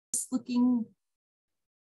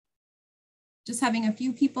just having a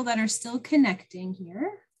few people that are still connecting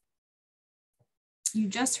here. You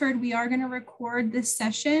just heard we are going to record this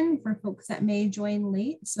session for folks that may join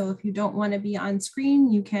late. So if you don't want to be on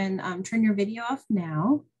screen, you can turn your video off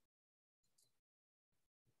now.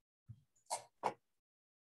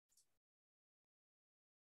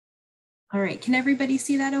 All right, can everybody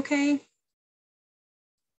see that okay?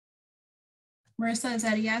 Marissa, is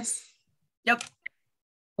that a yes? Yep.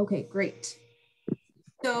 Okay, great.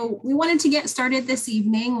 So we wanted to get started this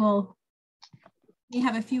evening. We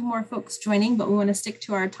have a few more folks joining, but we want to stick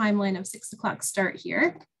to our timeline of 6 o'clock start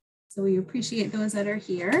here. So we appreciate those that are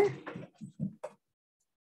here.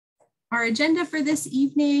 Our agenda for this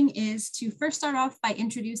evening is to first start off by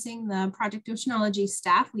introducing the Project Oceanology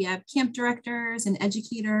staff. We have camp directors and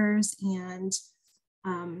educators, and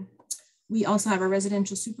we also have a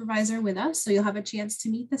residential supervisor with us, so you'll have a chance to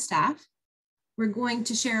meet the staff. We're going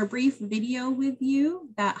to share a brief video with you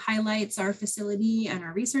that highlights our facility and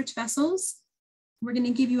our research vessels. We're going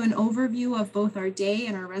to give you an overview of both our day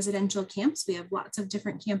and our residential camps. We have lots of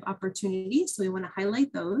different camp opportunities, so we want to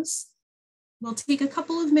highlight those. We'll take a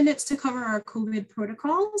couple of minutes to cover our COVID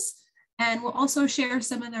protocols, and we'll also share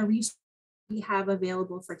some of the resources we have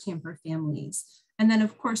available for camper families. And then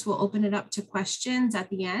of course, we'll open it up to questions at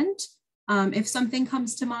the end. If something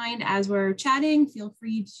comes to mind as we're chatting, feel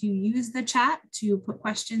free to use the chat to put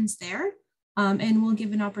questions there. And we'll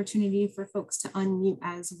give an opportunity for folks to unmute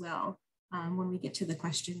as well when we get to the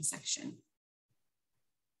question section.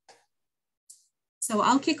 So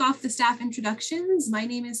I'll kick off the staff introductions. My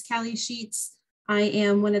name is Callie Sheets. I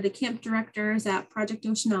am one of the camp directors at Project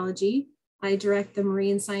Oceanology. I direct the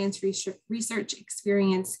Marine Science Research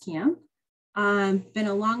Experience Camp. I've been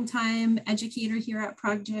a long-time educator here at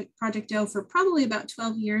Project O for probably about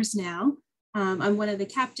 12 years now. I'm one of the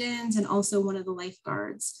captains and also one of the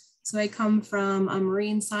lifeguards. So I come from a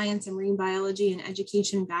marine science and marine biology and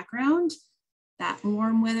education background. That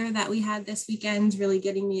warm weather that we had this weekend is really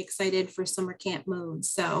getting me excited for summer camp mode.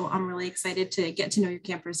 So I'm really excited to get to know your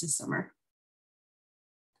campers this summer.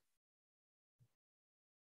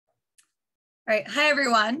 All right. Hi,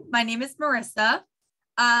 everyone. My name is Marissa.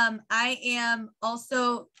 I am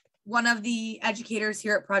also one of the educators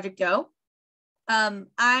here at Project O.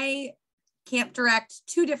 I camp direct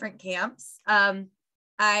 2 different camps.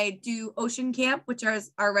 I do Ocean Camp, which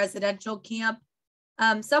is our residential camp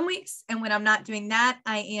some weeks. And when I'm not doing that,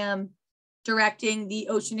 I am directing the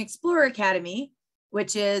Ocean Explorer Academy,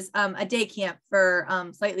 which is a day camp for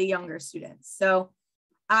slightly younger students. So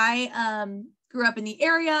I grew up in the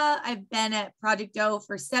area. I've been at Project O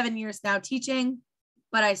for 7 years now teaching,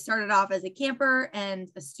 but I started off as a camper and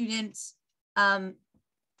a student.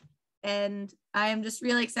 And I am just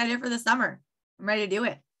really excited for the summer. I'm ready to do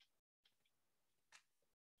it.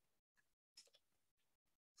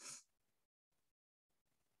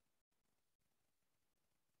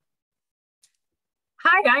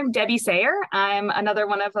 Hi, I'm Debbie Sayer. I'm another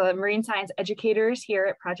one of the marine science educators here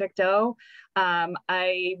at Project O.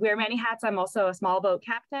 I wear many hats. I'm also a small boat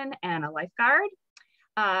captain and a lifeguard.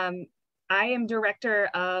 I am director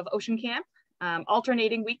of Ocean Camp,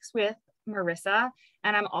 alternating weeks with Marissa,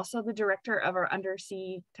 and I'm also the director of our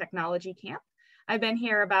Undersea Technology Camp. I've been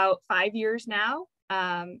here about 5 years now,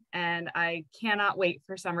 and I cannot wait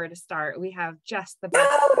for summer to start. We have just the best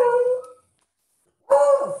time.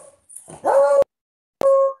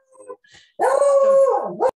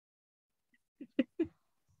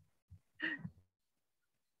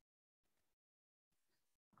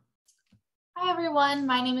 Hi everyone,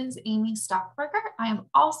 my name is Amy Stockberger. I am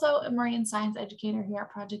also a marine science educator here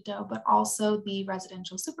at Project O, but also the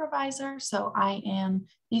residential supervisor. So I am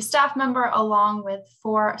the staff member along with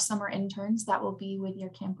 4 summer interns that will be with your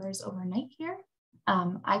campers overnight here.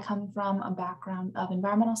 I come from a background of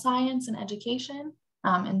environmental science and education.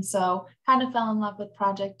 And so kind of fell in love with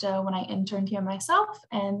Project O when I interned here myself,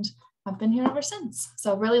 and I've been here ever since.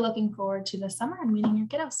 So really looking forward to the summer and meeting your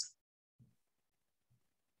kiddos.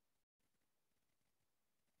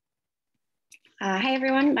 Hi,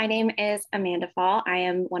 everyone. My name is Amanda Fall. I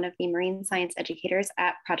am one of the marine science educators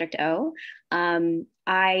at Project O.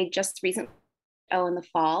 I just recently in the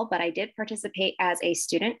fall, but I did participate as a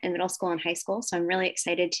student in middle school and high school. So I'm really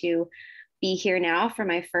excited to be here now for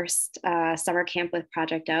my first summer camp with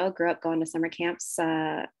Project O. Grew up going to summer camps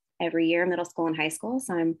every year, middle school and high school.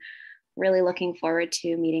 So I'm really looking forward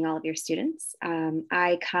to meeting all of your students.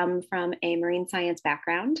 I come from a marine science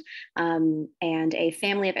background and a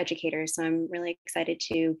family of educators. So I'm really excited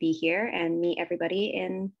to be here and meet everybody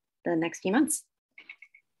in the next few months.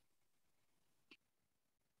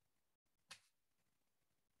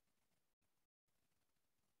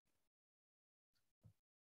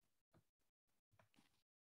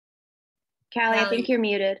 Callie, I think you're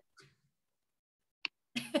muted.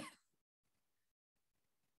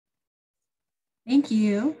 Thank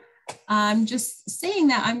you. I'm just saying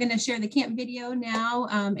that I'm going to share the camp video now.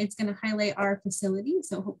 It's going to highlight our facility,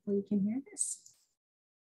 so hopefully you can hear this.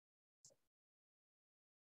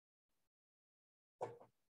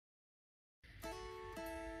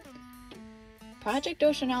 Project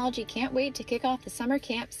Oceanology can't wait to kick off the summer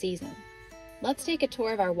camp season. Let's take a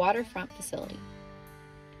tour of our waterfront facility.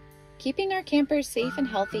 Keeping our campers safe and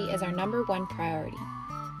healthy is our #1 priority.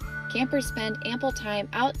 Campers spend ample time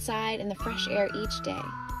outside in the fresh air each day.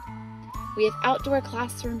 We have outdoor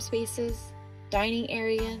classroom spaces, dining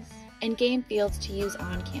areas, and game fields to use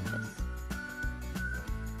on campus.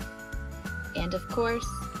 And of course,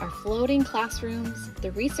 our floating classrooms,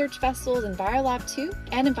 the research vessels EnviroLab 2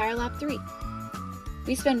 and EnviroLab 3.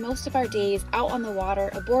 We spend most of our days out on the water,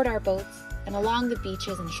 aboard our boats, and along the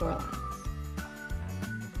beaches and shorelines.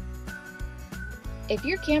 If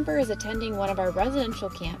your camper is attending one of our residential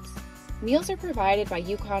camps, meals are provided by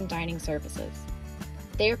Yukon Dining Services.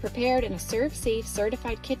 They are prepared in a Serve-Safe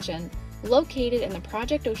certified kitchen located in the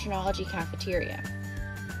Project Oceanology cafeteria.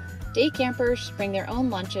 Day campers should bring their own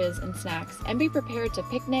lunches and snacks and be prepared to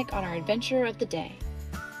picnic on our adventure of the day.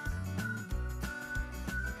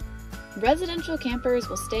 Residential campers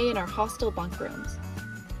will stay in our hostel bunk rooms.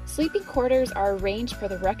 Sleeping quarters are arranged per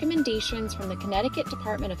the recommendations from the Connecticut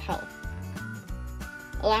Department of Health,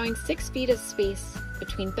 allowing 6 feet of space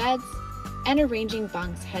between beds and arranging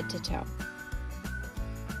bunks head to toe.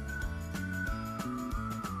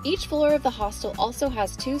 Each floor of the hostel also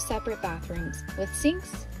has 2 separate bathrooms with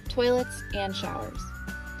sinks, toilets, and showers.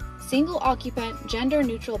 Single occupant,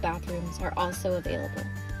 gender-neutral bathrooms are also available.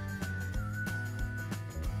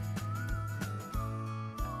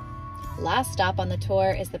 Last stop on the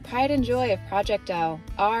tour is the pride and joy of Project O,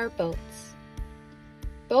 our boats.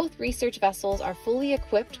 Both research vessels are fully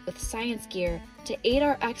equipped with science gear to aid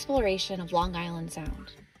our exploration of Long Island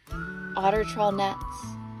Sound. Otter trawl nets,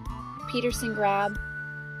 Peterson grab,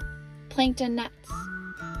 plankton nets,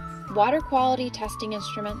 water quality testing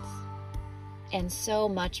instruments, and so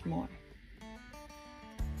much more.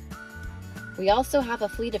 We also have a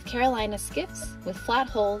fleet of Carolina skiffs with flat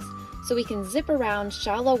hulls so we can zip around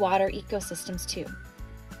shallow water ecosystems too.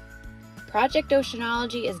 Project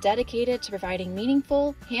Oceanology is dedicated to providing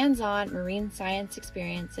meaningful, hands-on marine science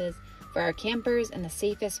experiences for our campers in the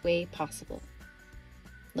safest way possible.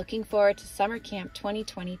 Looking forward to Summer Camp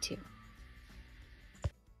 2022.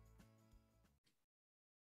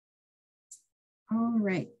 All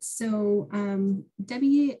right, so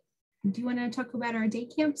Debbie, do you want to talk about our day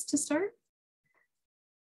camps to start?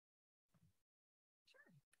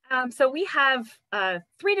 So we have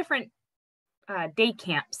 3 different day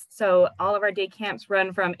camps. So all of our day camps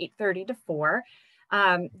run from 8:30 to 4.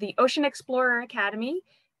 The Ocean Explorer Academy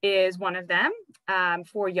is one of them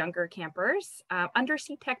for younger campers.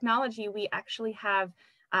 Undersea Technology, we actually have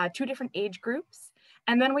 2 different age groups.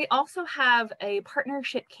 And then we also have a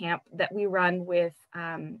partnership camp that we run with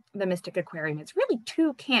the Mystic Aquarium. It's really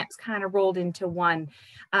 2 camps kind of rolled into one,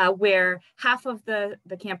 where half of the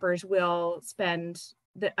campers will spend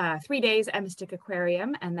 3 days at Mystic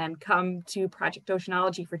Aquarium and then come to Project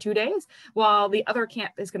Oceanology for 2 days, while the other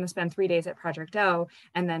camp is going to spend 3 days at Project O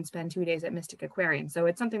and then spend 2 days at Mystic Aquarium. So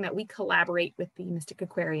it's something that we collaborate with the Mystic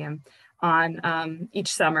Aquarium on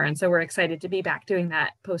each summer. And so we're excited to be back doing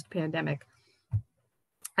that post-pandemic.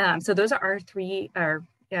 So those are our 3, or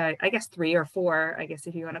I guess 3 or 4, I guess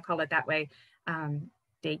if you want to call it that way,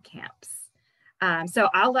 day camps. So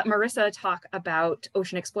I'll let Marissa talk about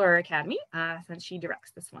Ocean Explorer Academy since she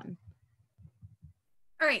directs this one.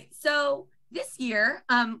 All right, so this year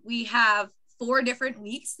we have 4 different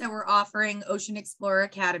weeks that we're offering Ocean Explorer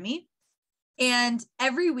Academy, and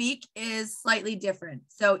every week is slightly different.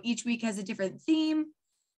 So each week has a different theme.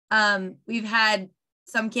 We've had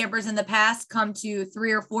some campers in the past come to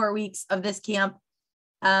 3 or 4 weeks of this camp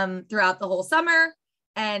throughout the whole summer,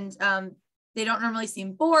 and they don't normally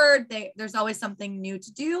seem bored. There's always something new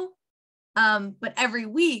to do. But every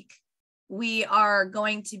week we are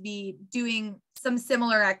going to be doing some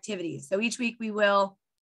similar activities. So each week we will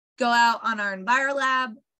go out on our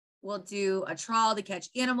EnviroLab. We'll do a trawl to catch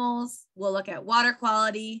animals. We'll look at water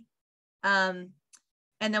quality. And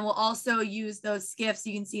then we'll also use those skiffs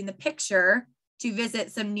you can see in the picture to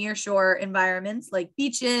visit some nearshore environments like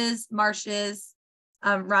beaches, marshes,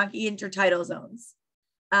 rocky intertidal zones.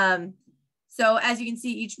 So as you can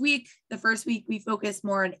see each week, the first week we focus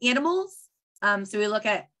more on animals. So we look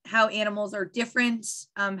at how animals are different,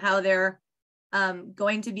 how they're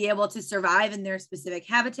going to be able to survive in their specific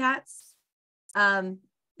habitats.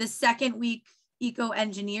 The second week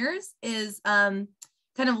eco-engineers is kind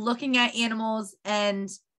of looking at animals and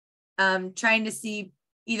trying to see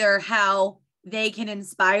either how they can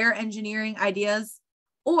inspire engineering ideas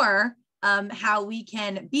or how we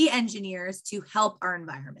can be engineers to help our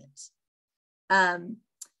environment.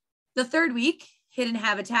 The third week, Hidden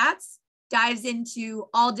Habitats, dives into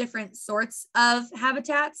all different sorts of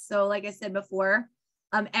habitats. So like I said before,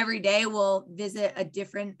 every day we'll visit a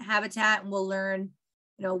different habitat and we'll learn,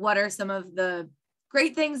 what are some of the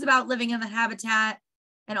great things about living in the habitat,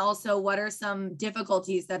 and also what are some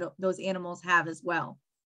difficulties that those animals have as well.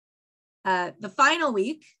 The final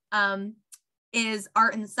week is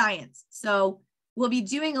art and science. So we'll be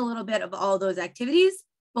doing a little bit of all those activities,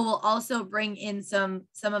 but we'll also bring in some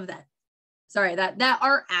of that, that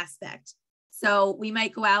art aspect. So we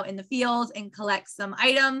might go out in the field and collect some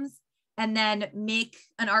items and then make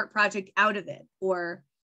an art project out of it. Or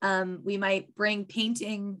we might bring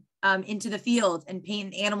painting into the field and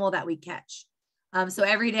paint an animal that we catch. So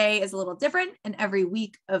every day is a little different, and every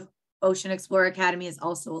week of Ocean Explorer Academy is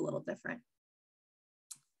also a little different.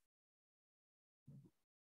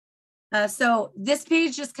 So this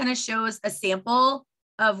page just kind of shows a sample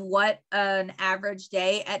of what an average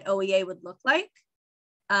day at OEA would look like.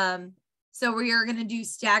 So we are going to do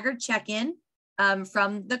staggered check-in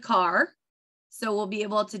from the car. So we'll be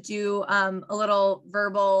able to do a little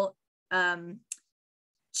verbal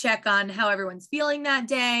check on how everyone's feeling that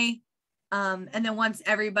day. And then once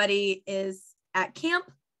everybody is at camp,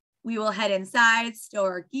 we will head inside, stow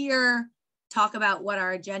our gear, talk about what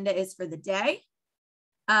our agenda is for the day.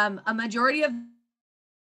 A majority of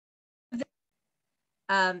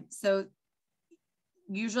so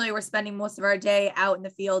usually we're spending most of our day out in the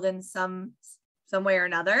field in some way or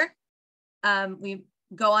another. We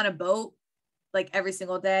go on a boat like every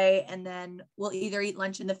single day, and then we'll either eat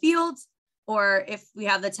lunch in the fields, or if we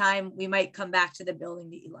have the time, we might come back to the building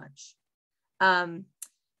to eat lunch.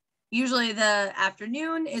 Usually the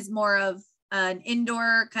afternoon is more of an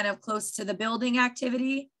indoor, kind of close to the building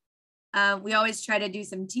activity. We always try to do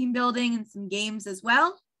some team building and some games as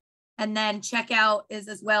well. And then checkout is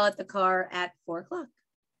as well at the car at 4 o'clock.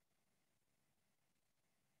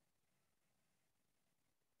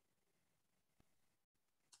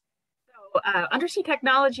 So Undersea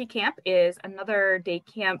Technology Camp is another day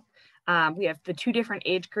camp. We have the 2 different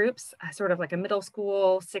age groups, sort of like a middle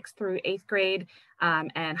school, 6th through 8th grade,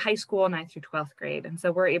 and high school, 9th through 12th grade. And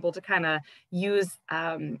so we're able to kind of use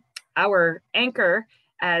our anchor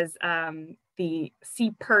as the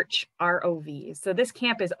Sea Perch ROVs. So this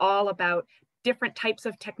camp is all about different types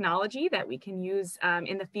of technology that we can use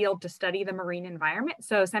in the field to study the marine environment.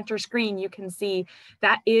 So center screen, you can see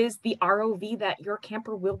that is the ROV that your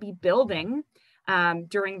camper will be building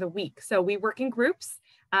during the week. So we work in groups,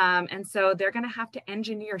 and so they're going to have to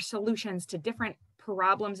engineer solutions to different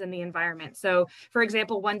problems in the environment. So for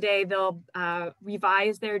example, one day they'll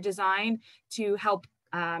revise their design to help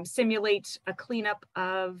simulate a cleanup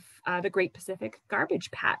of the Great Pacific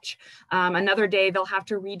Garbage Patch. Another day, they'll have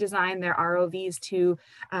to redesign their ROVs to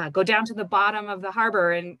go down to the bottom of the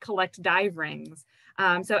harbor and collect dive rings.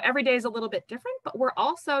 So every day is a little bit different, but we're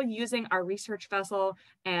also using our research vessel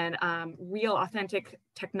and real authentic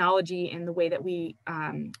technology in the way that we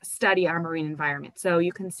study our marine environment. So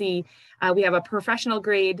you can see we have a professional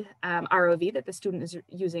grade ROV that the student is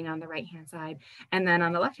using on the right-hand side. And then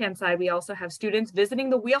on the left-hand side, we also have students visiting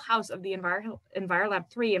the wheelhouse of the EnviroLab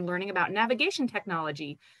 3 and learning about navigation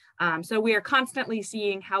technology. So we are constantly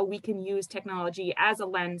seeing how we can use technology as a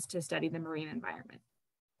lens to study the marine environment.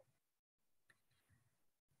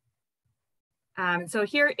 So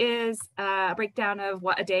here is a breakdown of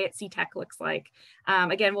what a day at SeaTech looks like.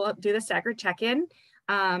 Again, we'll do the staggered check-in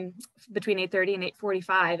between 8:30 and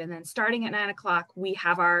 8:45, and then starting at 9 o'clock, we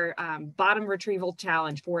have our bottom retrieval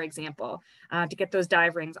challenge, for example, to get those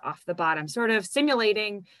dive rings off the bottom, sort of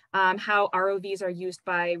simulating how ROVs are used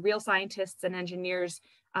by real scientists and engineers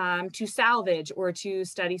to salvage or to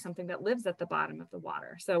study something that lives at the bottom of the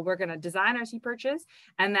water. So we're going to design our sea perches,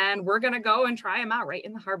 and then we're going to go and try them out right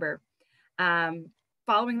in the harbor.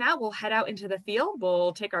 Following that, we'll head out into the field.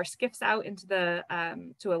 We'll take our skiffs out into the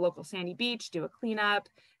to a local sandy beach, do a cleanup,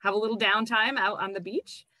 have a little downtime out on the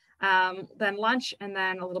beach, then lunch, and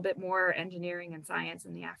then a little bit more engineering and science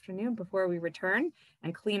in the afternoon before we return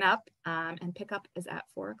and clean up, and pick up is at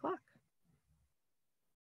 4 o'clock.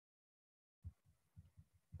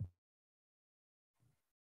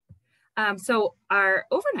 So our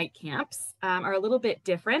overnight camps are a little bit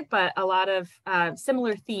different, but a lot of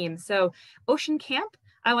similar themes. So Ocean Camp,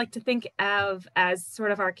 I like to think of as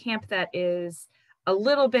sort of our camp that is a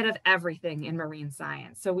little bit of everything in marine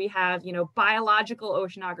science. So we have, you know, biological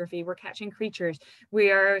oceanography, we're catching creatures,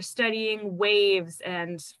 we are studying waves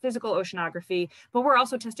and physical oceanography, but we're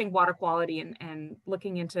also testing water quality and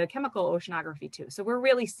looking into chemical oceanography too. So we're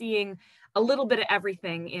really seeing a little bit of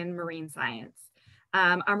everything in marine science.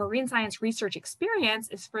 Our marine science research experience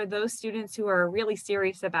is for those students who are really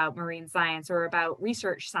serious about marine science or about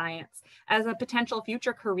research science as a potential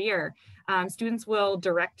future career. Students will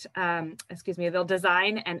they'll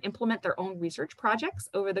design and implement their own research projects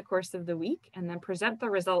over the course of the week and then present the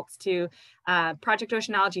results to Project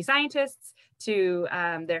Oceanology scientists, to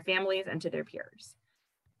their families, and to their peers.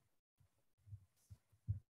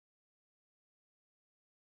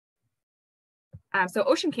 So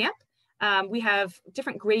Ocean Camp. We have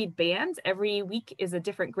different grade bands. Every week is a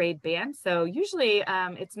different grade band. So usually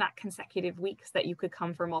it's not consecutive weeks that you could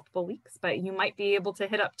come for multiple weeks, but you might be able to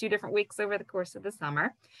hit up 2 different weeks over the course of the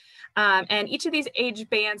summer. And each of these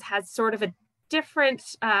age bands has sort of a different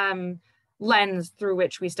lens through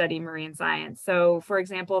which we study marine science. So for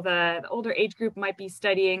example, the older age group might be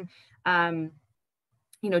studying, you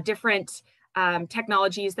know, different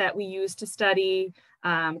technologies that we use to study,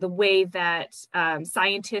 the way that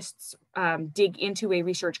scientists dig into a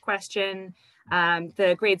research question.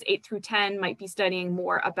 The grades 8 through 10 might be studying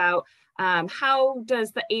more about how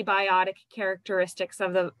does the abiotic characteristics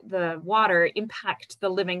of the water impact the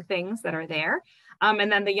living things that are there.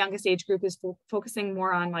 And then the youngest age group is focusing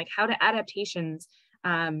more on like how do adaptations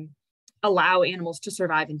allow animals to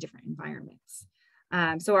survive in different environments.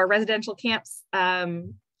 So our residential camps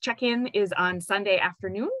check-in is on Sunday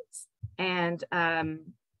afternoons, and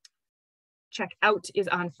check out is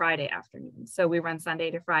on Friday afternoons. So we run Sunday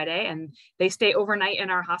to Friday, and they stay overnight in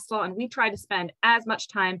our hostel, and we try to spend as much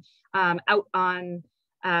time out on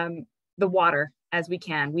the water as we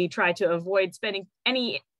can. We try to avoid spending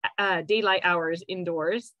any daylight hours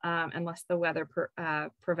indoors unless the weather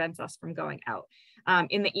prevents us from going out.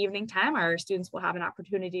 In the evening time, our students will have an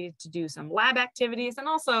opportunity to do some lab activities and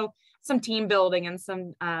also some team building and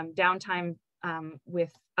some downtime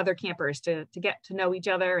with other campers to get to know each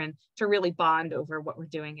other and to really bond over what we're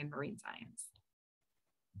doing in marine science.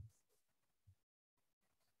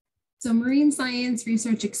 So marine science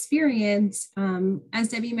research experience, as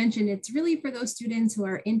Debbie mentioned, it's really for those students who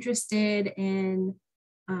are interested in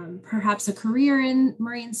perhaps a career in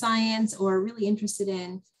marine science or really interested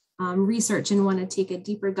in research and want to take a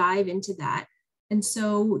deeper dive into that. And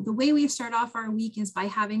so the way we start off our week is by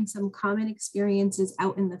having some common experiences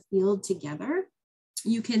out in the field together.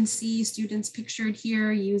 You can see students pictured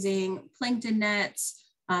here using plankton nets,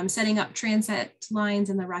 setting up transect lines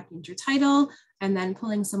in the Rocky Intertidal, and then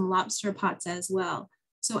pulling some lobster pots as well.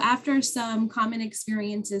 So after some common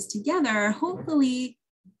experiences together, hopefully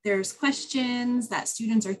there's questions that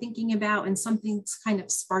students are thinking about and something's kind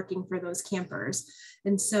of sparking for those campers.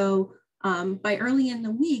 And so by early in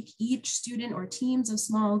the week, each student or teams of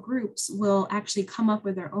small groups will actually come up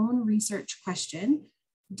with their own research question,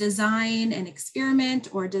 design an experiment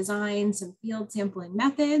or design some field sampling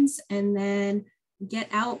methods, and then get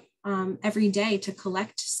out every day to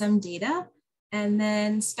collect some data, and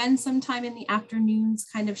then spend some time in the afternoons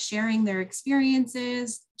kind of sharing their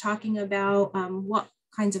experiences, talking about what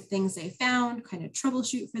kinds of things they found, kind of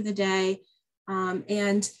troubleshoot for the day.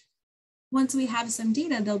 And once we have some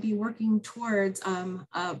data, they'll be working towards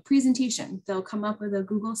a presentation. They'll come up with a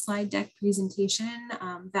Google slide deck presentation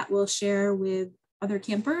that we'll share with other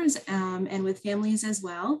campers and with families as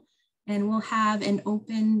well. And we'll have an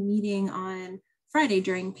open meeting on Friday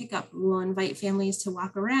during pickup. We'll invite families to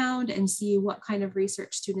walk around and see what kind of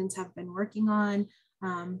research students have been working on,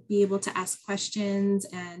 be able to ask questions,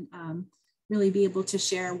 and really be able to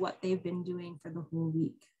share what they've been doing for the whole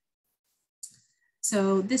week.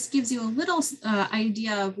 So this gives you a little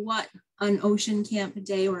idea of what an ocean camp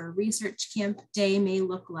day or a research camp day may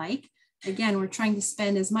look like. Again, we're trying to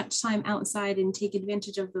spend as much time outside and take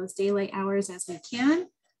advantage of those daylight hours as we can.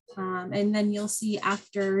 And then you'll see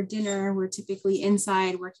after dinner, we're typically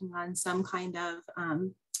inside working on some kind of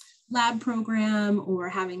lab program or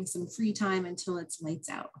having some free time until it's lights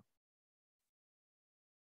out.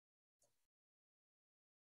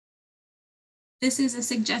 This is a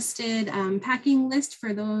suggested packing list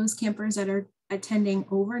for those campers that are attending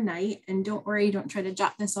overnight. And don't worry, don't try to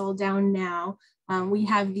jot this all down now. We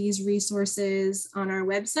have these resources on our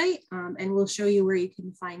website and we'll show you where you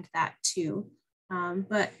can find that too.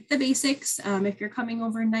 But the basics, if you're coming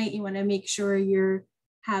overnight, you wanna make sure you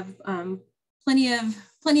have plenty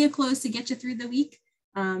of clothes to get you through the week.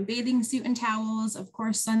 Bathing suit and towels, of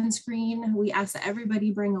course, sunscreen. We ask that everybody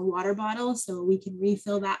bring a water bottle so we can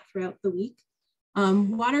refill that throughout the week.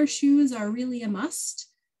 Water shoes are really a must.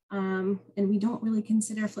 And we don't really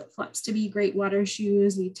consider flip-flops to be great water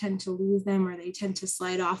shoes. We tend to lose them or they tend to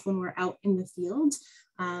slide off when we're out in the field.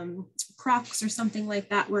 Crocs or something like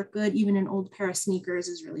that work good. Even an old pair of sneakers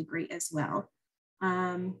is really great as well.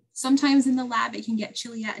 Sometimes in the lab, it can get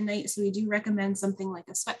chilly at night. So we do recommend something like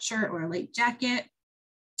a sweatshirt or a light jacket.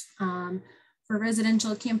 For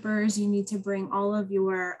residential campers, you need to bring all of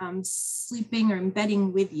your sleeping or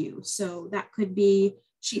bedding with you. So that could be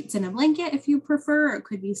sheets and a blanket if you prefer, or it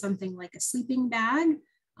could be something like a sleeping bag.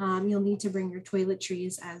 You'll need to bring your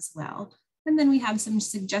toiletries as well. And then we have some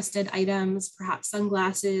suggested items, perhaps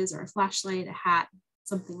sunglasses or a flashlight, a hat,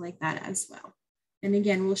 something like that as well. And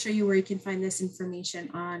again, we'll show you where you can find this information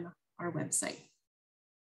on our website.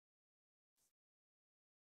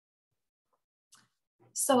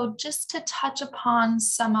 So just to touch upon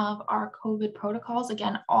some of our COVID protocols,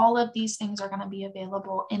 again, all of these things are going to be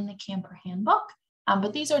available in the camper handbook,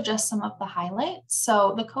 but these are just some of the highlights.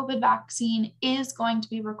 So the COVID vaccine is going to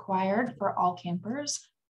be required for all campers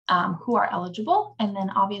who are eligible. And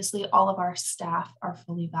then obviously all of our staff are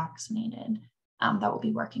fully vaccinated that will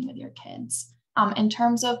be working with your kids. In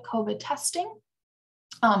terms of COVID testing,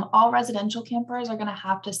 all residential campers are going to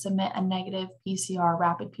have to submit a negative PCR,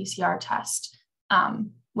 rapid PCR test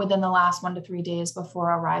within the last 1 to 3 days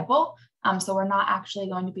before arrival. So we're not actually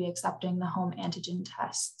going to be accepting the home antigen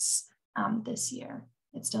tests this year.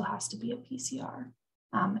 It still has to be a PCR.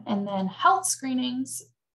 And then health screenings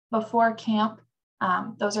before camp,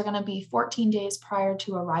 those are going to be 14 days prior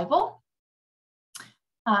to arrival.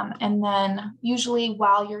 And then usually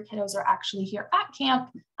while your kiddos are actually here at camp,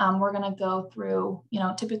 we're going to go through,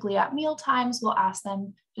 typically at meal times, we'll ask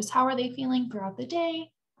them just how are they feeling throughout the day.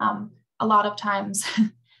 A lot of times,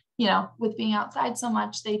 with being outside so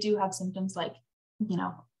much, they do have symptoms like,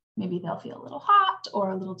 maybe they'll feel a little hot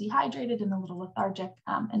or a little dehydrated and a little lethargic.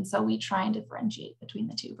 And so we try and differentiate between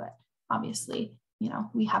the two, but obviously,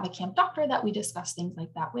 we have a camp doctor that we discuss things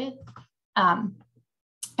like that with.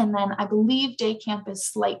 And then I believe day camp is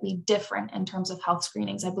slightly different in terms of health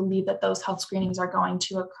screenings. I believe that those health screenings are going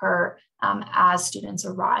to occur as students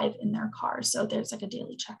arrive in their cars. So there's like a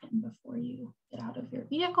daily check-in before you get out of your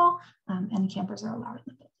vehicle, and campers are allowed in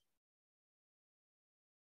the building.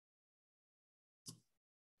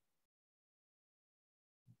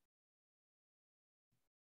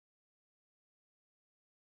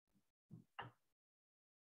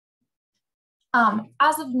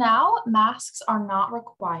 As of now, masks are not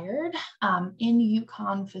required in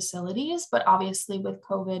UConn facilities, but obviously with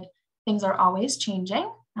COVID, things are always changing.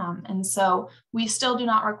 And so we still do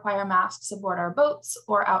not require masks aboard our boats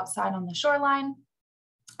or outside on the shoreline.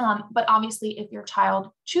 But obviously, if your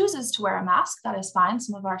child chooses to wear a mask, that is fine.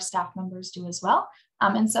 Some of our staff members do as well.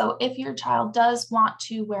 And so if your child does want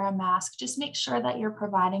to wear a mask, just make sure that you're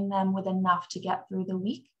providing them with enough to get through the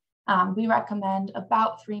week. We recommend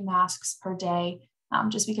about 3 masks per day,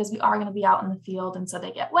 just because we are going to be out in the field and so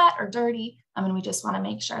they get wet or dirty. And we just want to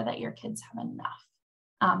make sure that your kids have enough.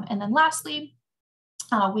 And then lastly,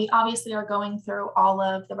 we obviously are going through all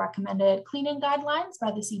of the recommended cleaning guidelines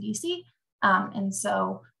by the CDC. And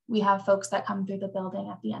so we have folks that come through the building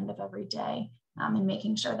at the end of every day and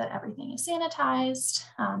making sure that everything is sanitized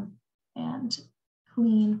and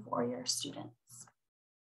clean for your students.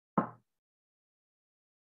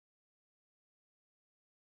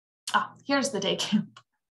 Here's the day camp.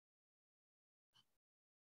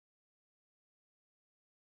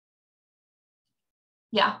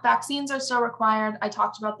 Yeah, vaccines are still required. I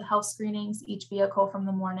talked about the health screenings, each vehicle from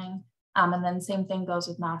the morning. And then same thing goes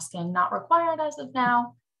with masking, not required as of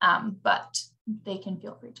now, but they can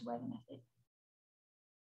feel free to wear them if they.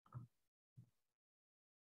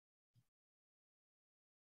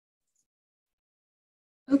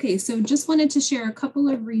 Okay, so just wanted to share a couple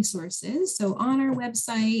of resources. So on our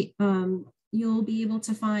website, you'll be able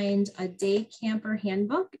to find a day camper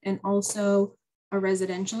handbook and also a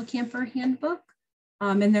residential camper handbook.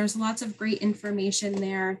 And there's lots of great information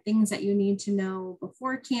there, things that you need to know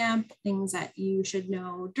before camp, things that you should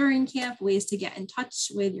know during camp, ways to get in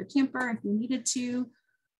touch with your camper if you needed to.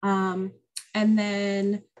 And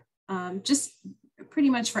then just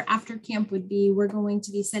pretty much for after camp would be, we're going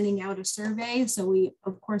to be sending out a survey. So we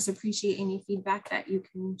of course appreciate any feedback that you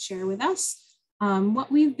can share with us.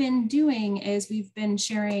 What we've been doing is we've been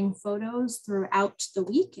sharing photos throughout the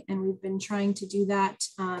week, and we've been trying to do that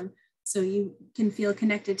so you can feel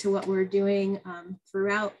connected to what we're doing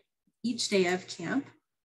throughout each day of camp.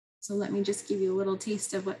 So let me just give you a little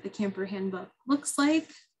taste of what the camper handbook looks like.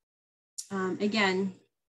 Again,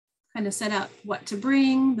 kind of set up what to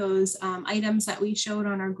bring. Those items that we showed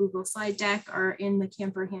on our Google slide deck are in the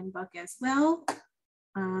camper handbook as well.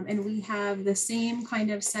 And we have the same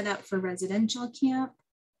kind of setup for residential camp.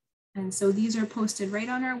 And so these are posted right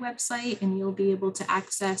on our website, and you'll be able to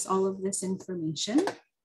access all of this information.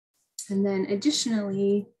 And then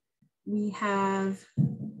additionally, we have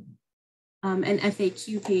an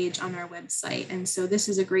FAQ page on our website. And so this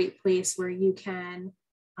is a great place where you can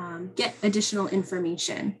get additional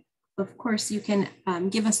information. Of course, you can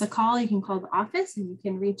give us a call. You can call the office and you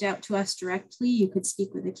can reach out to us directly. You could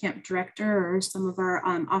speak with the camp director or some of our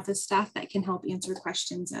office staff that can help answer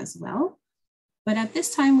questions as well. But at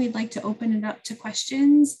this time, we'd like to open it up to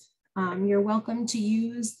questions. You're welcome to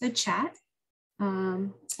use the chat,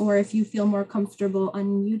 or if you feel more comfortable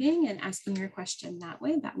unmuting and asking your question that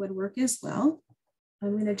way, that would work as well.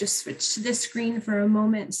 I'm going to just switch to this screen for a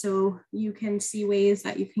moment so you can see ways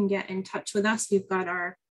that you can get in touch with us. We've got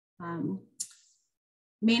our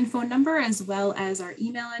main phone number as well as our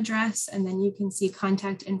email address, and then you can see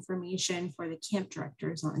contact information for the camp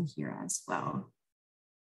directors on here as well.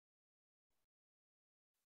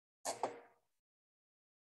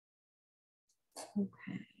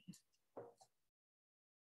 Okay.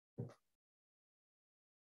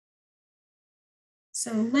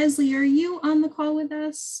 So Leslie, are you on the call with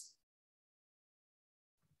us?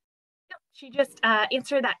 She just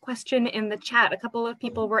answered that question in the chat. A couple of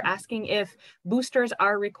people were asking if boosters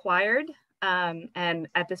are required, and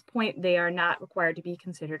at this point they are not required to be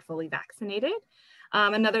considered fully vaccinated.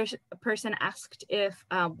 Another person asked if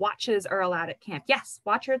watches are allowed at camp. Yes,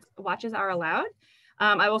 watches are allowed.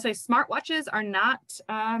 I will say smartwatches are not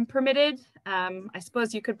permitted. I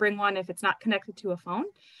suppose you could bring one if it's not connected to a phone.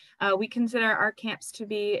 We consider our camps to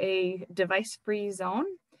be a device-free zone.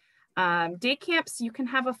 Day camps, you can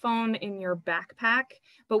have a phone in your backpack,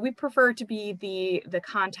 but we prefer to be the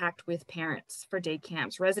contact with parents for day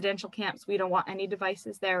camps. Residential camps, we don't want any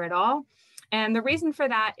devices there at all. And the reason for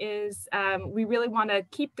that is we really want to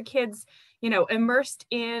keep the kids, immersed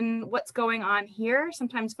in what's going on here.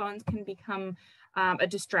 Sometimes phones can become a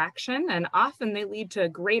distraction, and often they lead to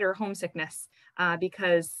greater homesickness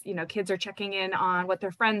because kids are checking in on what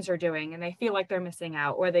their friends are doing and they feel like they're missing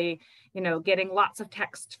out, or they getting lots of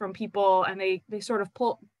texts from people and they sort of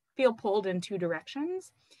feel pulled in two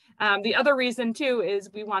directions. The other reason too is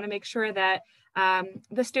we want to make sure that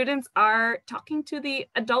the students are talking to the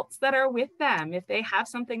adults that are with them. If they have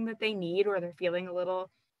something that they need or they're feeling a little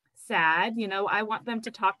sad, I want them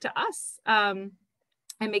to talk to us and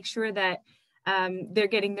make sure that they're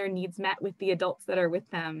getting their needs met with the adults that are with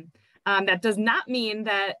them. That does not mean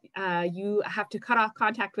that you have to cut off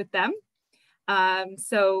contact with them.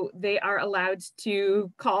 So they are allowed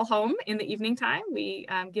to call home in the evening time. We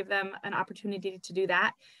give them an opportunity to do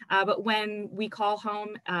that. But when we call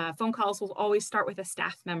home, phone calls will always start with a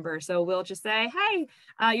staff member. So we'll just say,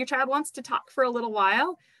 hey, your child wants to talk for a little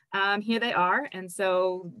while. Here they are. And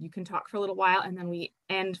so you can talk for a little while and then we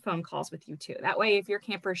end phone calls with you too. That way, if your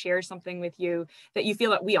camper shares something with you that you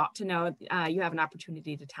feel that we ought to know, you have an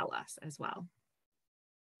opportunity to tell us as well.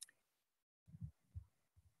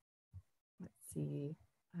 Let's see.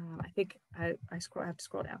 I think I have to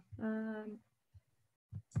scroll down.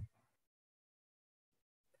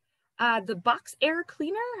 The box air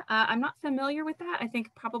cleaner, I'm not familiar with that. I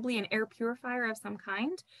think probably an air purifier of some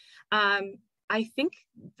kind. I think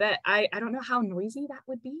that I don't know how noisy that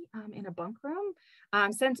would be in a bunk room.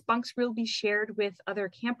 Since bunks will be shared with other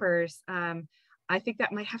campers, I think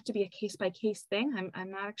that might have to be a case-by-case thing.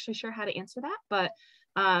 I'm not actually sure how to answer that, but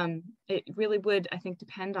it really would, I think,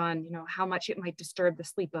 depend on how much it might disturb the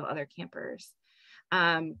sleep of other campers.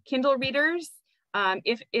 Kindle readers,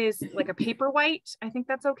 if is like a Paperwhite, I think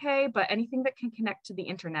that's okay, but anything that can connect to the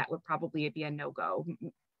internet would probably be a no-go.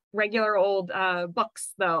 Regular old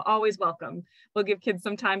books, though, always welcome. We'll give kids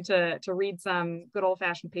some time to read some good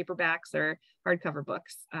old-fashioned paperbacks or hardcover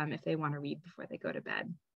books if they want to read before they go to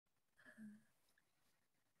bed.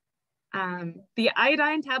 The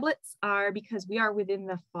iodine tablets are because we are within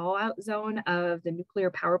the fallout zone of the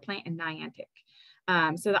nuclear power plant in Niantic.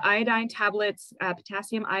 So the iodine tablets,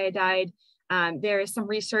 potassium iodide, there is some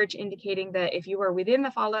research indicating that if you are within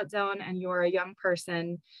the fallout zone and you're a young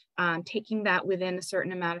person, taking that within a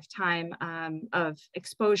certain amount of time of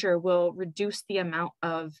exposure will reduce the amount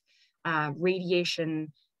of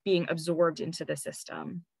radiation being absorbed into the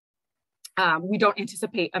system. We don't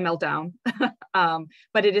anticipate a meltdown,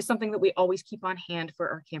 but it is something that we always keep on hand for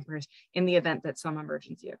our campers in the event that some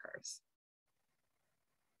emergency occurs.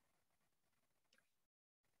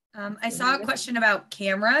 I saw a question about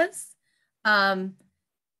cameras.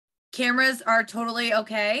 Cameras are totally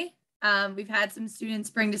okay. We've had some students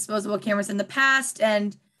bring disposable cameras in the past,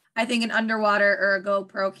 and I think an underwater or a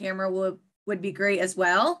GoPro camera would be great as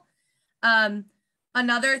well.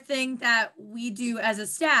 Another thing that we do as a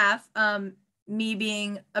staff, me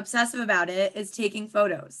being obsessive about it, is taking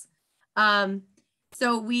photos.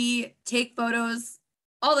 So we take photos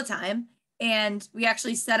all the time, and we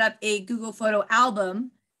actually set up a Google Photo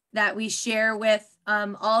album that we share with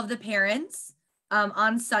all of the parents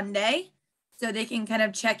on Sunday, so they can kind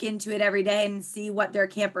of check into it every day and see what their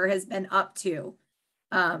camper has been up to.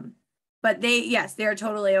 But yes, they're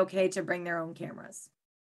totally okay to bring their own cameras.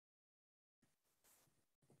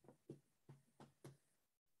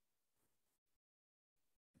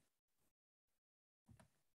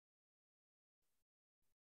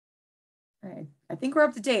 All right, I think we're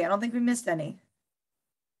up to date. I don't think we missed any.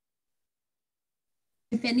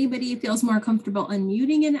 If anybody feels more comfortable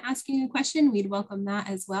unmuting and asking a question, we'd welcome that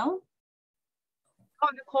as well. Oh,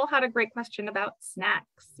 Nicole had a great question about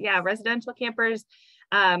snacks. Yeah, residential campers,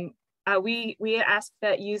 we ask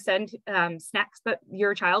that you send snacks that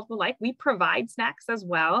your child will like. We provide snacks as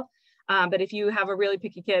well. But if you have a really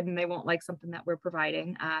picky kid and they won't like something that we're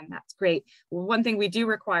providing, that's great. One thing we do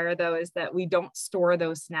require, though, is that we don't store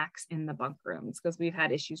those snacks in the bunk rooms, because we've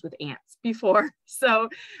had issues with ants before. So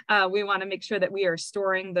we want to make sure that we are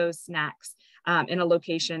storing those snacks in a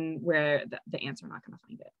location where the ants are not going to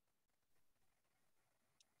find it.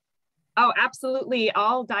 Oh, absolutely.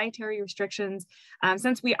 All dietary restrictions.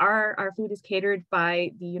 Since our food is catered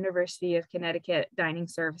by the University of Connecticut Dining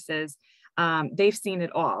Services, they've seen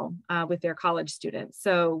it all with their college students.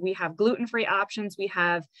 So we have gluten-free options. We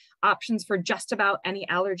have options for just about any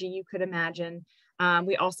allergy you could imagine.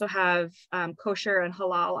 We also have kosher and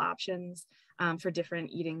halal options for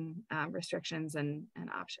different eating restrictions and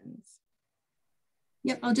options.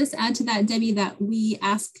 Yep, I'll just add to that, Debbie, that we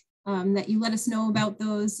ask that you let us know about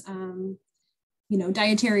those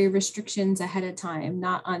dietary restrictions ahead of time,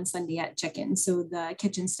 not on Sunday at check-in, so the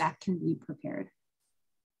kitchen staff can be prepared.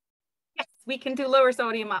 Yes, we can do lower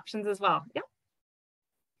sodium options as well. Yep.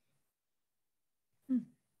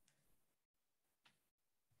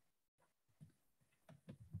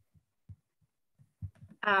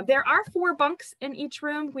 There are 4 bunks in each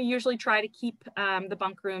room. We usually try to keep the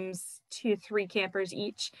bunk rooms to 3 campers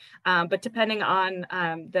each, but depending on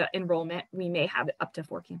the enrollment, we may have up to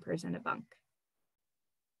 4 campers in a bunk.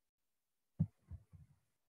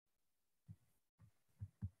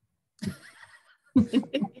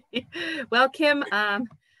 Well, Kim,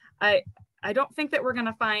 I don't think that we're going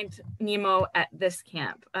to find Nemo at this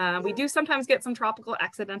camp. We do sometimes get some tropical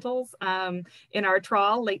accidentals in our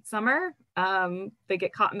trawl late summer. They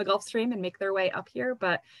get caught in the Gulf Stream and make their way up here,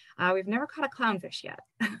 but we've never caught a clownfish yet.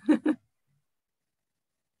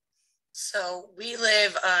 So we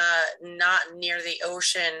live not near the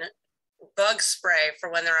ocean. Bug spray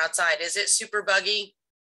for when they're outside. Is it super buggy?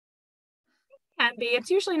 Can be. It's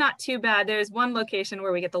usually not too bad. There's one location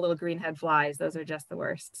where we get the little greenhead flies. Those are just the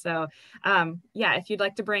worst. So yeah, if you'd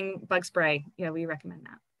like to bring bug spray, yeah, we recommend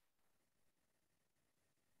that.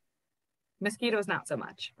 Mosquitoes, not so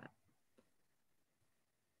much. But.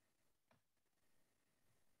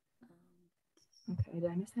 Okay, did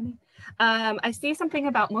I miss any? I see something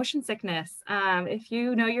about motion sickness. If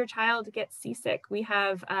you know your child gets seasick, we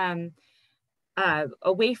have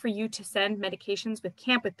a way for you to send medications to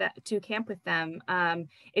camp with them.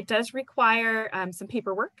 It does require some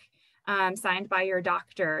paperwork signed by your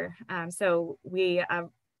doctor. So we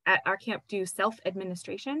at our camp do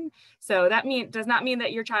self-administration. So that does not mean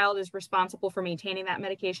that your child is responsible for maintaining that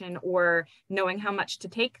medication or knowing how much to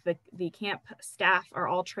take. The camp staff are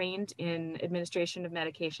all trained in administration of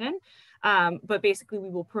medication. But basically we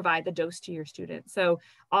will provide the dose to your student. So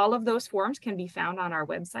all of those forms can be found on our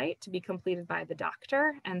website to be completed by the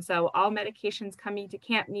doctor. And so all medications coming to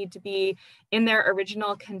camp need to be in their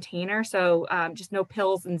original container. So just no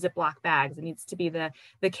pills in Ziploc bags. It needs to be the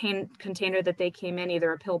container that they came in,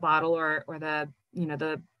 either a pill bottle or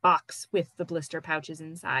the box with the blister pouches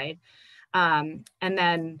inside. And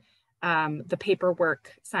then the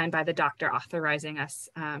paperwork signed by the doctor authorizing us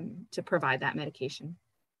to provide that medication.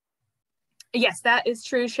 Yes, that is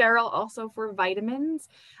true, Cheryl. Also for vitamins,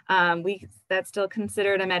 that's still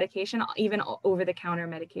considered a medication. Even over-the-counter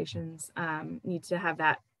medications need to have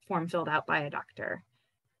that form filled out by a doctor.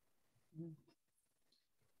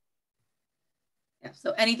 Yeah,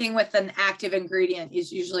 so anything with an active ingredient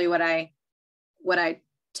is usually what I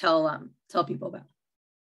tell people about.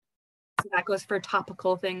 So that goes for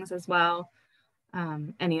topical things as well.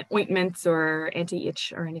 Any ointments or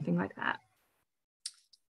anti-itch or anything like that.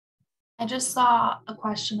 I just saw a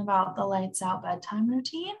question about the lights out bedtime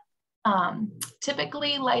routine.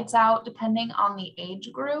 Typically lights out, depending on the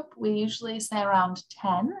age group, we usually say around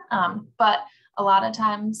 10, but a lot of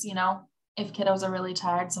times, you know, if kiddos are really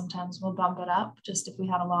tired, sometimes we'll bump it up just if we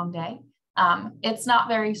had a long day. It's not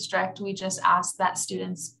very strict. We just ask that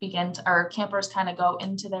students or campers kind of go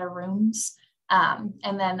into their rooms.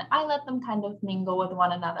 And then I let them kind of mingle with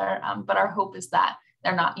one another. But our hope is that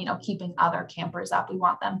they're not, you know, keeping other campers up. We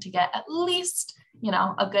want them to get at least, you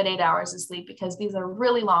know, a good 8 hours of sleep, because these are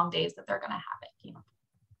really long days that they're going to have at camp.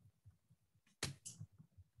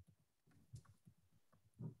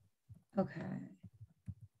 Okay.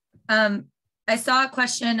 I saw a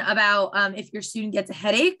question about if your student gets a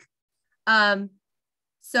headache. Oh,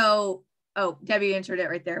 Debbie answered it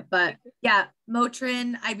right there, but yeah,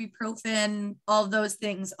 Motrin, ibuprofen, all of those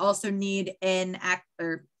things also need an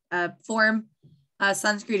form.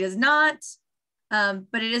 Sunscreen does not,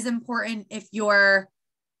 but it is important if you're,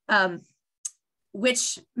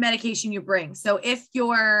 which medication you bring. So if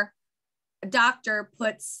your doctor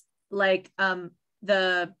puts like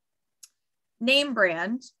the name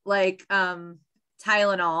brand, like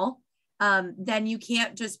Tylenol, then you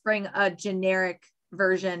can't just bring a generic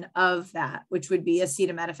version of that, which would be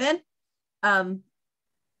acetaminophen.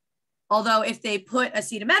 Although if they put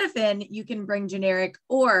acetaminophen, you can bring generic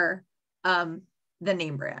or the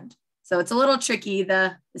name brand. So it's a little tricky.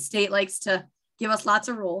 The state likes to give us lots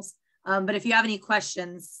of rules. But if you have any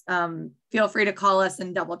questions, feel free to call us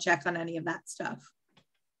and double check on any of that stuff.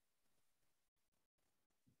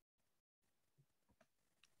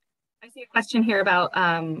 I see a question here about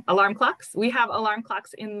alarm clocks. We have alarm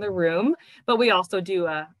clocks in the room, but we also do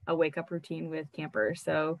a wake up routine with campers.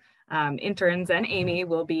 So interns and Amy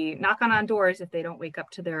will be knocking on doors if they don't wake up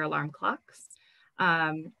to their alarm clocks.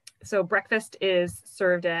 So breakfast is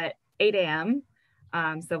served at 8 a.m.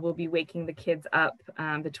 So we'll be waking the kids up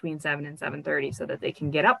between 7 and 7:30 so that they can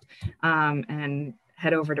get up and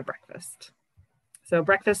head over to breakfast. So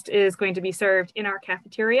breakfast is going to be served in our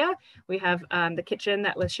cafeteria. We have the kitchen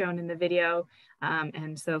that was shown in the video.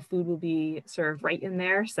 And so food will be served right in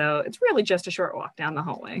there. So it's really just a short walk down the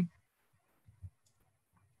hallway.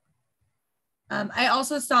 I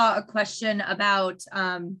also saw a question about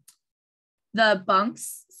the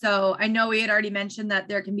bunks. So I know we had already mentioned that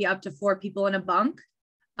there can be up to 4 people in a bunk.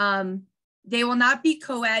 They will not be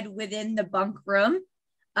co-ed within the bunk room,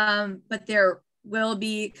 but there will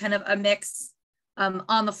be kind of a mix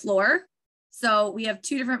on the floor. So we have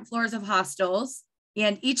 2 different floors of hostels,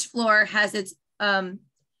 and each floor has its 2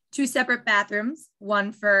 separate bathrooms,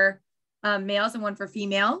 one for males and one for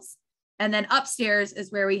females. And then upstairs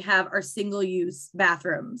is where we have our single-use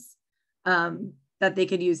bathrooms that they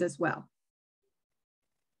could use as well.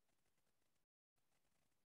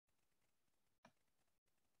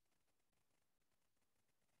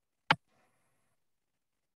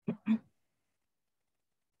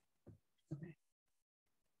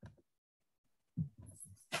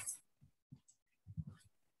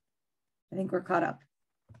 I think we're caught up.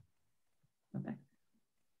 Okay.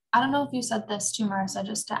 I don't know if you said this too, Marissa,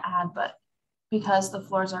 just to add, but because the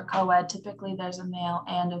floors are co-ed, typically there's a male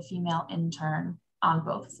and a female intern on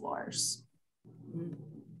both floors.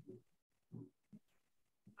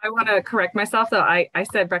 I want to correct myself though. I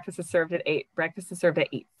said breakfast is served at 8. Breakfast is served at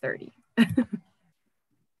 8:30.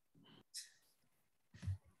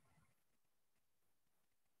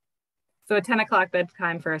 So a 10 o'clock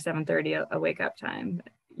bedtime for a 7:30 a wake up time.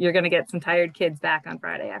 You're going to get some tired kids back on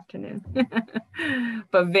Friday afternoon,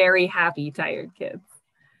 but very happy tired kids.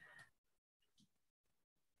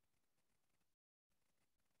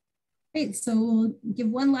 Great, so we'll give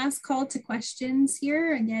one last call to questions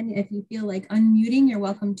here. Again, if you feel like unmuting, you're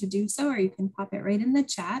welcome to do so, or you can pop it right in the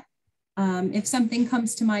chat. If something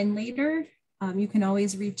comes to mind later, you can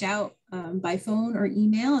always reach out by phone or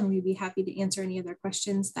email, and we'd be happy to answer any other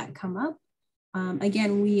questions that come up.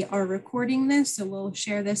 Again, we are recording this, so we'll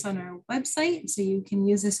share this on our website, so you can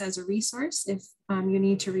use this as a resource if you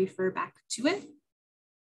need to refer back to it.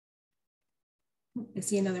 I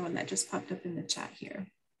see another one that just popped up in the chat here.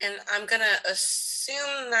 And I'm going to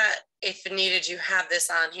assume that if needed, you have this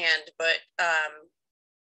on hand, but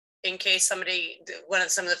in case some of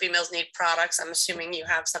the females need products, I'm assuming you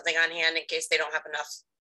have something on hand in case they don't have enough.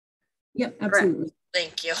 Yep, absolutely. Correct.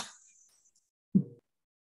 Thank you.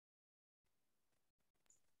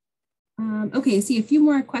 Okay, see a few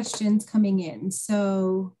more questions coming in.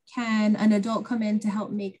 So can an adult come in to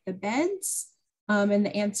help make the beds? And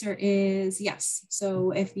the answer is yes.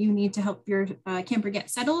 So if you need to help your camper get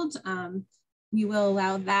settled, we will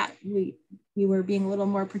allow that. We were being a little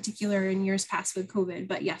more particular in years past with COVID,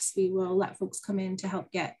 but yes, we will let folks come in to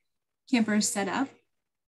help get campers set up.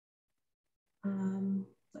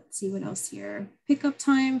 Let's Let's see what else here. Pickup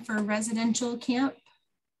time for residential camp.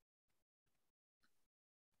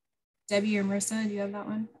 Debbie or Marissa, do you have that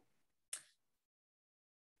one?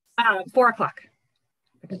 4 o'clock.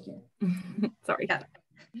 Okay. Sorry. Yeah.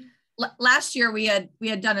 Last year we had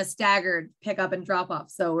done a staggered pickup and drop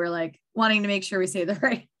off, so we're like wanting to make sure we say the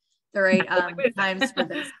right times for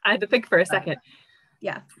this. I had to think for a second.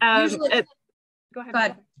 Yeah. Usually, go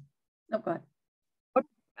ahead. No, go ahead.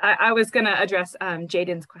 I was going to address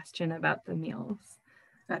Jaden's question about the meals.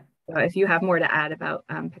 Okay. So if you have more to add about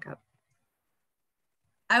pickup.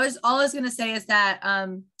 All I was going to say is that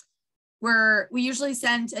we usually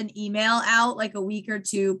send an email out like a week or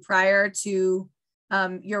two prior to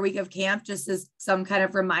your week of camp, just as some kind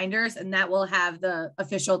of reminders, and that will have the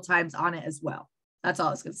official times on it as well. That's all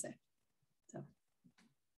I was going to say.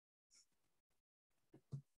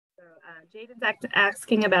 Jaden's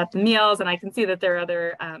asking about the meals, and I can see that there are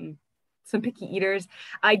other some picky eaters.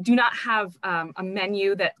 I do not have a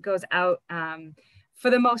menu that goes out. For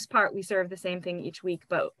the most part, we serve the same thing each week,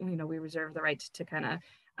 but we reserve the right to kind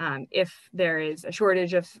of, if there is a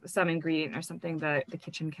shortage of some ingredient or something, the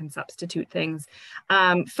kitchen can substitute things.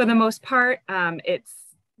 For the most part, it's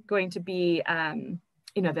going to be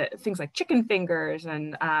the things like chicken fingers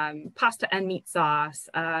and pasta and meat sauce.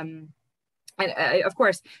 And of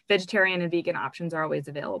course, vegetarian and vegan options are always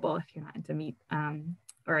available if you're not into meat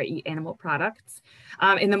or eat animal products.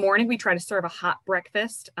 In the morning, we try to serve a hot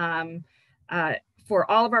breakfast. For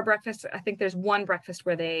all of our breakfasts, I think there's one breakfast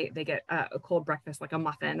where they get a cold breakfast, like a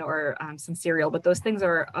muffin or some cereal, but those things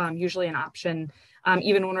are usually an option,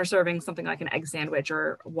 even when we're serving something like an egg sandwich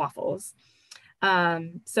or waffles.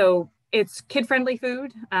 So it's kid-friendly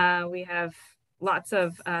food. We have lots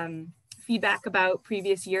of feedback about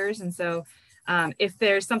previous years, and so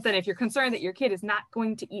if you're concerned that your kid is not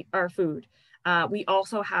going to eat our food, we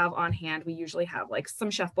also have on hand, we usually have like some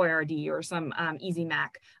Chef Boyardee or some Easy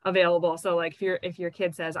Mac available. So like if your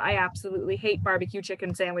kid says, I absolutely hate barbecue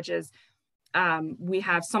chicken sandwiches, we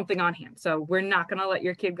have something on hand. So we're not going to let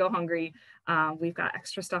your kid go hungry. We've got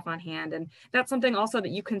extra stuff on hand. And that's something also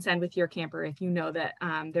that you can send with your camper if you know that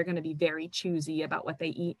they're going to be very choosy about what they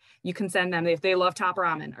eat. You can send them, if they love top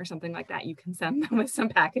ramen or something like that, you can send them with some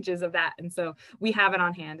packages of that. And so we have it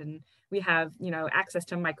on hand, and we have, access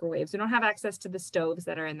to microwaves. We don't have access to the stoves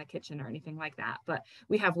that are in the kitchen or anything like that, but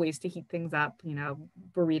we have ways to heat things up,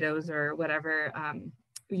 burritos or whatever,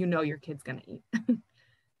 your kid's going to eat.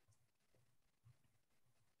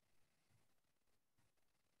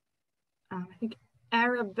 I think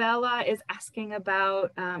Arabella is asking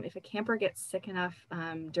about if a camper gets sick enough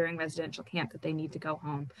during residential camp that they need to go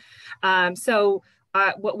home. So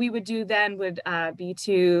what we would do then would be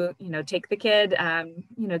to, take the kid,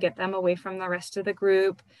 get them away from the rest of the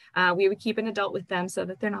group. We would keep an adult with them so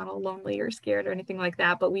that they're not all lonely or scared or anything like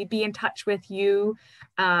that. But we'd be in touch with you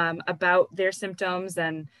about their symptoms,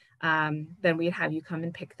 and then we'd have you come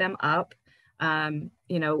and pick them up.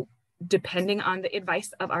 Depending on the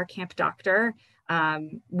advice of our camp doctor,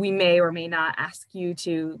 we may or may not ask you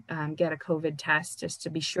to get a COVID test just to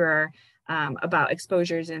be sure about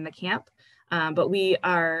exposures in the camp. But we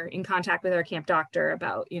are in contact with our camp doctor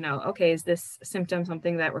about, okay, is this symptom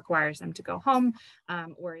something that requires them to go home?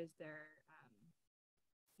 Or is there,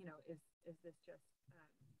 is this just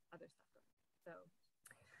other stuff?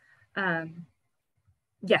 So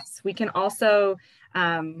yes, we can also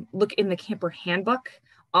look in the camper handbook.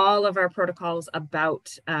 All of our protocols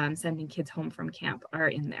about sending kids home from camp are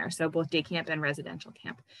in there. So both day camp and residential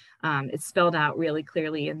camp. It's spelled out really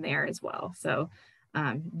clearly in there as well. So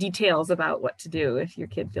details about what to do if your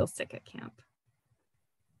kid feels sick at camp.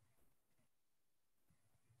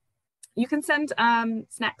 You can send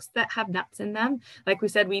snacks that have nuts in them. Like we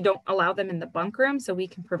said, we don't allow them in the bunk room, so we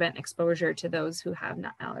can prevent exposure to those who have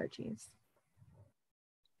nut allergies.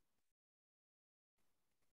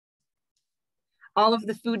 All of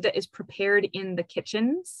the food that is prepared in the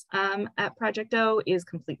kitchens at Project O is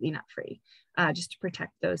completely nut-free, just to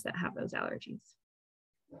protect those that have those allergies.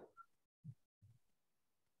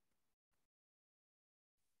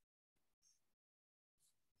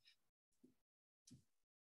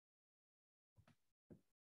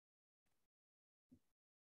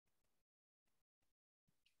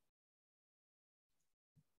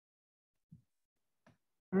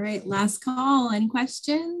 All right, last call. Any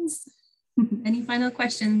questions? Any final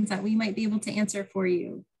questions that we might be able to answer for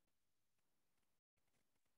you?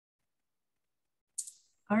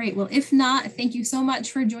 All right, well, if not, thank you so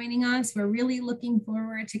much for joining us. We're really looking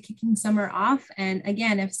forward to kicking summer off. And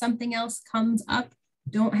again, if something else comes up,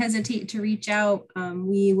 don't hesitate to reach out.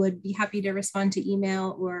 We would be happy to respond to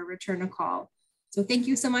email or return a call. So thank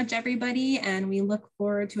you so much, everybody, and we look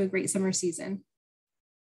forward to a great summer season.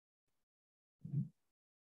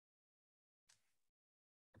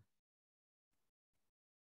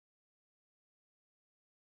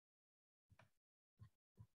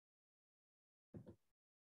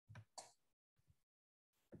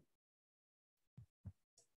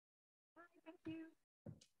 Thank you.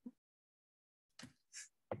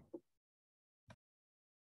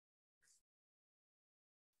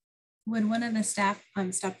 Would one of the staff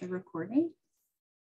stop the recording?